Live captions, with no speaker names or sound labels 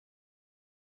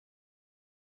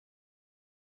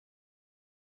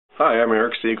Hi, I'm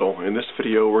Eric Siegel. In this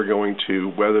video we're going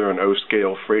to weather an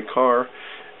O-scale freight car,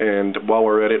 and while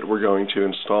we're at it we're going to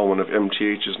install one of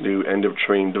MTH's new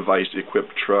end-of-train device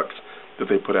equipped trucks that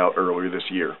they put out earlier this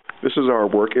year. This is our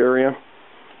work area.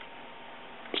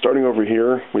 Starting over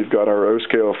here we've got our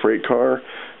O-scale freight car.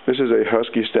 This is a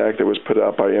Husky stack that was put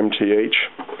out by MTH.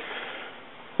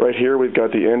 Right here we've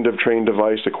got the end-of-train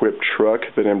device equipped truck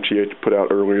that MTH put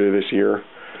out earlier this year.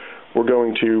 We're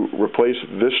going to replace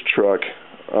this truck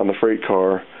on the freight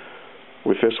car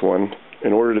with this one.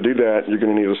 In order to do that, you're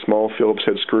going to need a small Phillips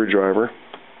head screwdriver.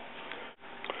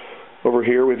 Over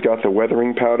here we've got the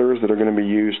weathering powders that are going to be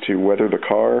used to weather the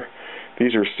car.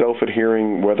 These are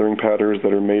self-adhering weathering powders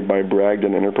that are made by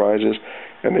Bragdon Enterprises,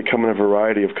 and they come in a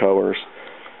variety of colors.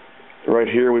 Right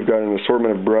here we've got an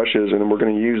assortment of brushes, and we're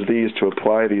going to use these to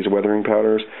apply these weathering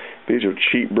powders. These are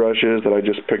cheap brushes that I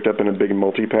just picked up in a big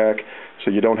multi-pack,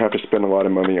 so you don't have to spend a lot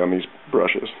of money on these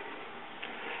brushes.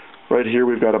 Right here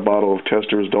we've got a bottle of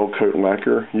Testors Dull Coat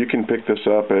Lacquer. You can pick this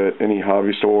up at any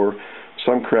hobby store,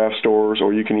 some craft stores,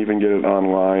 or you can even get it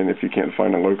online if you can't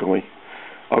find it locally.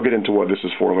 I'll get into what this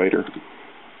is for later.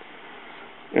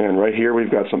 And right here we've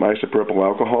got some isopropyl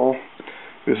alcohol.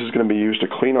 This is going to be used to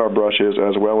clean our brushes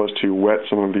as well as to wet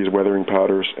some of these weathering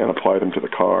powders and apply them to the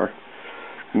car.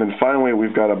 And then finally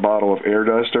we've got a bottle of air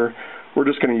duster. We're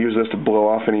just going to use this to blow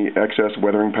off any excess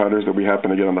weathering powders that we happen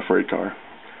to get on the freight car.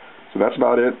 So that's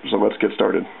about it, so let's get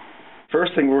started.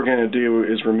 First thing we're going to do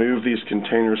is remove these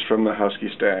containers from the Husky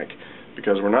stack,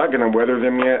 because we're not going to weather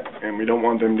them yet, and we don't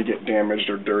want them to get damaged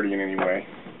or dirty in any way.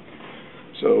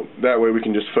 So that way we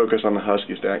can just focus on the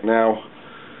Husky stack. Now,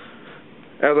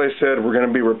 as I said, we're going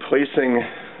to be replacing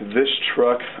this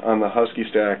truck on the Husky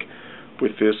stack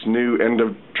with this new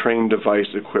end-of-train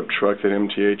device equipped truck that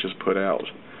MTH has put out.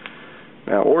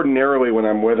 Now, ordinarily when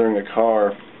I'm weathering a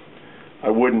car, I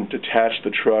wouldn't detach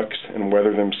the trucks and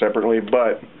weather them separately,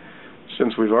 but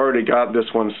since we've already got this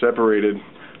one separated,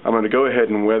 I'm going to go ahead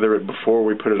and weather it before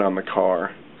we put it on the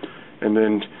car. And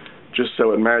then, just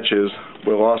so it matches,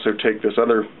 we'll also take this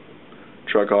other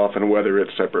truck off and weather it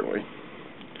separately.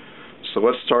 So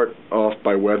let's start off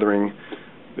by weathering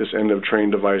this end-of-train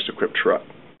device equipped truck.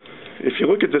 If you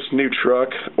look at this new truck,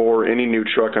 or any new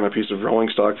truck on a piece of rolling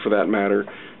stock for that matter,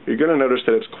 you're going to notice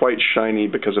that it's quite shiny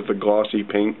because of the glossy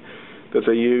paint that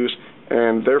they use,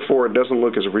 and therefore it doesn't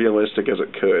look as realistic as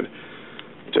it could.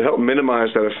 To help minimize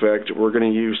that effect, we're going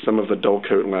to use some of the Dull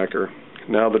Coat Lacquer.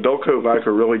 Now, the Dull Coat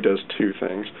Lacquer really does two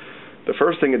things. The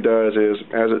first thing it does is,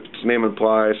 as its name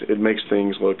implies, it makes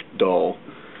things look dull.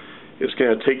 It's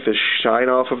going to take the shine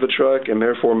off of the truck and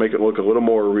therefore make it look a little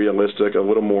more realistic, a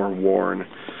little more worn.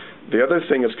 The other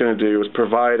thing it's going to do is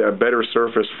provide a better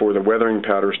surface for the weathering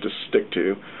powders to stick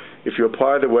to. If you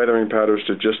apply the weathering powders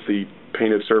to just the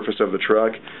painted surface of the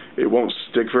truck, it won't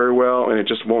stick very well and it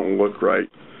just won't look right.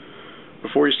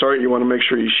 Before you start, you want to make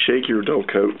sure you shake your dull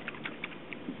coat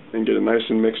and get it nice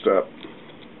and mixed up.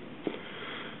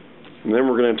 And then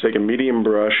we're going to take a medium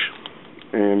brush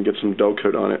and get some dull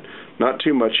coat on it. Not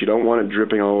too much, you don't want it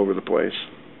dripping all over the place.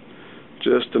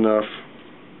 Just enough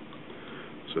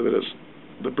so that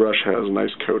the brush has a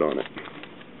nice coat on it.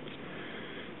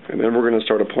 And then we're going to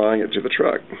start applying it to the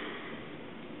truck.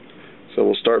 So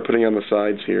we'll start putting on the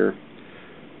sides here.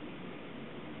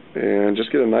 And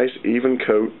just get a nice even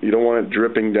coat. You don't want it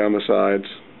dripping down the sides,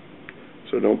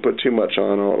 so don't put too much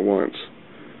on all at once.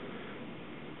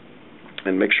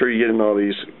 And make sure you get in all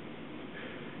these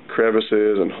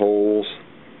crevices and holes.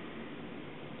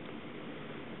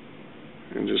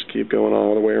 And just keep going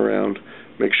all the way around.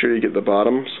 Make sure you get the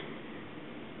bottoms.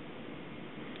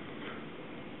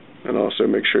 And also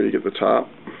make sure you get the top.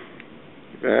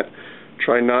 Like that.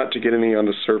 Try not to get any on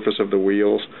the surface of the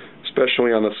wheels,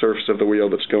 especially on the surface of the wheel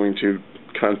that's going to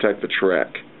contact the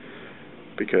track,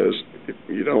 because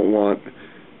you don't want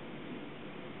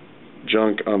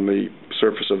junk on the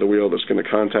surface of the wheel that's going to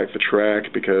contact the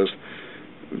track, because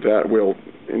that will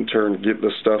in turn get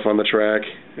the stuff on the track,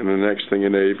 and the next thing you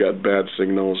know you've got bad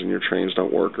signals and your trains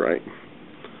don't work right.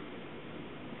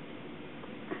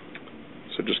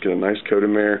 So just get a nice coat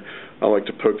in there. I like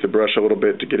to poke the brush a little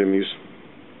bit to get in these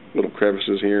little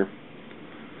crevices here.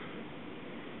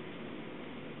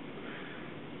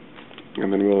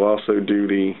 And then we'll also do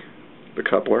the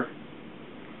coupler.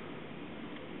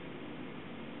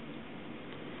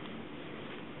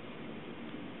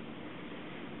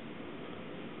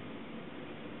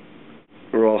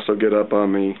 We'll also get up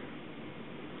on the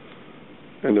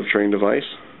end-of-train device.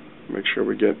 Make sure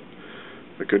we get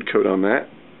a good coat on that.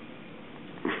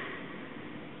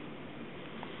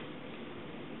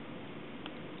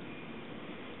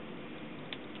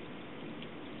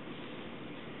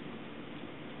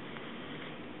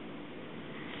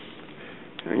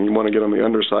 you want to get on the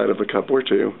underside of the coupler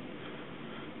too,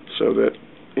 so that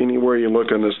anywhere you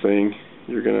look on this thing,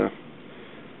 you're going to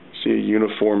see a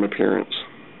uniform appearance.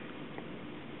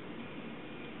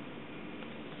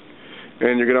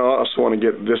 And you're going to also want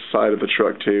to get this side of the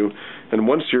truck too. And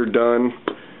once you're done,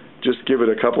 just give it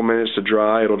a couple minutes to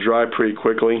dry. It'll dry pretty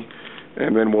quickly,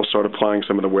 and then we'll start applying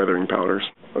some of the weathering powders.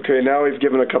 Okay, now we've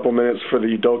given a couple minutes for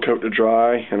the dull coat to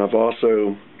dry, and I've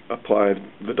also applied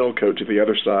the dull coat to the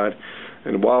other side.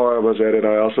 And while I was at it,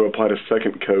 I also applied a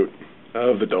second coat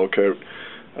of the dull coat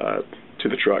to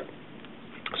the truck.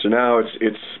 So now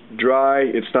it's dry.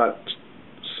 It's not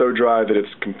so dry that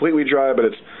it's completely dry, but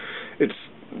it's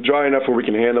dry enough where we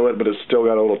can handle it, but it's still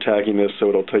got a little tackiness, so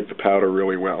it'll take the powder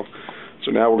really well.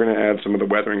 So now we're going to add some of the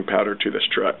weathering powder to this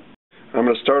truck. I'm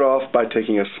going to start off by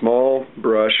taking a small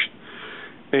brush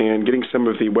and getting some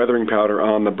of the weathering powder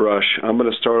on the brush. I'm going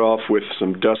to start off with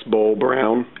some Dust Bowl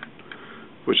brown,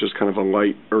 which is kind of a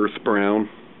light earth brown.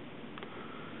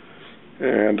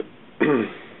 And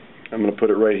I'm going to put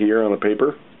it right here on the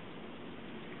paper.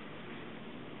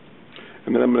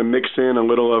 And then I'm going to mix in a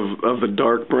little of the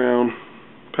dark brown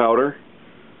powder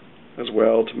as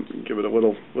well to give it a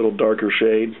little darker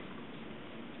shade.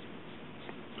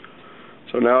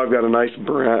 So now I've got a nice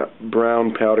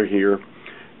brown powder here,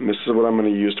 and this is what I'm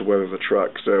going to use to weather the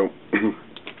truck. So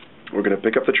we're going to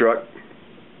pick up the truck,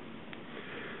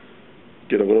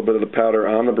 get a little bit of the powder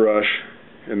on the brush,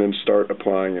 and then start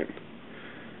applying it.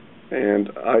 And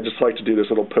I just like to do this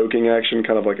little poking action,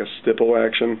 kind of like a stipple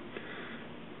action,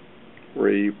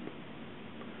 where you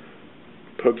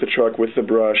poke the truck with the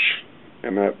brush,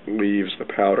 and that leaves the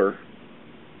powder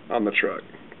on the truck.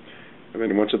 And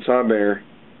then once it's on there,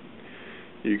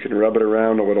 you can rub it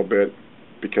around a little bit,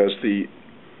 because the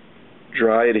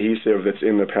dry adhesive that's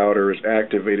in the powder is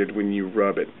activated when you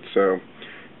rub it. So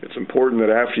it's important that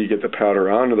after you get the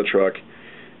powder onto the truck,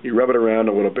 you rub it around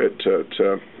a little bit to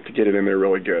get it in there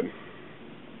really good.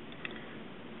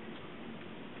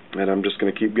 And I'm just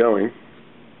going to keep going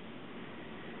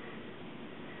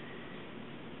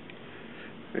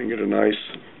and get a nice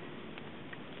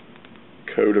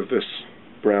coat of this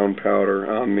brown powder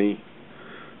on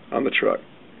the truck.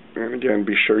 And again,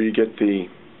 be sure you get the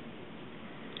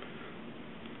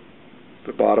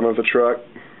bottom of the truck,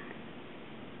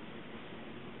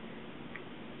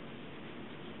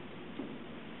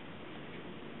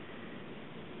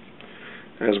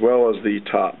 as well as the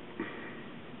top.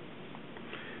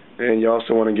 And you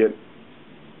also want to get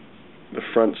the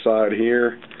front side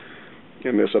here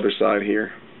and this other side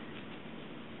here.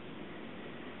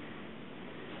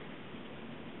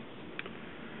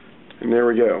 And there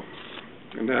we go.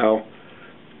 And now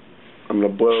I'm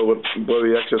going to blow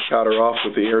the excess powder off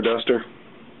with the air duster.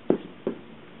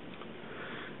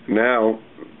 Now,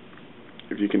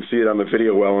 if you can see it on the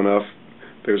video well enough,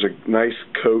 there's a nice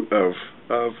coat of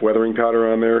weathering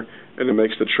powder on there, and it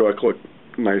makes the truck look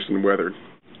nice and weathered.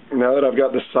 Now that I've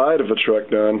got the side of the truck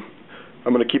done,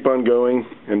 I'm going to keep on going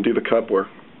and do the coupler.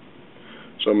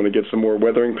 So I'm going to get some more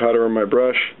weathering powder on my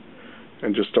brush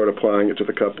and just start applying it to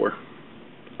the coupler.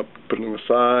 I'll put it on the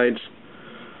sides,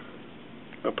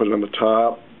 I'll put it on the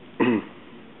top,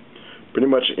 pretty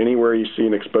much anywhere you see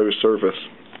an exposed surface.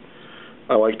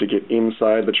 I like to get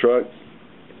inside the truck,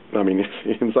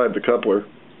 inside the coupler.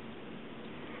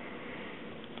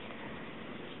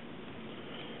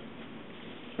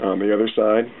 On the other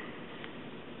side.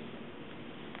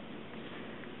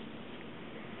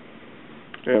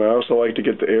 And I also like to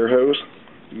get the air hose,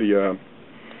 the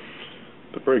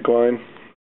brake line,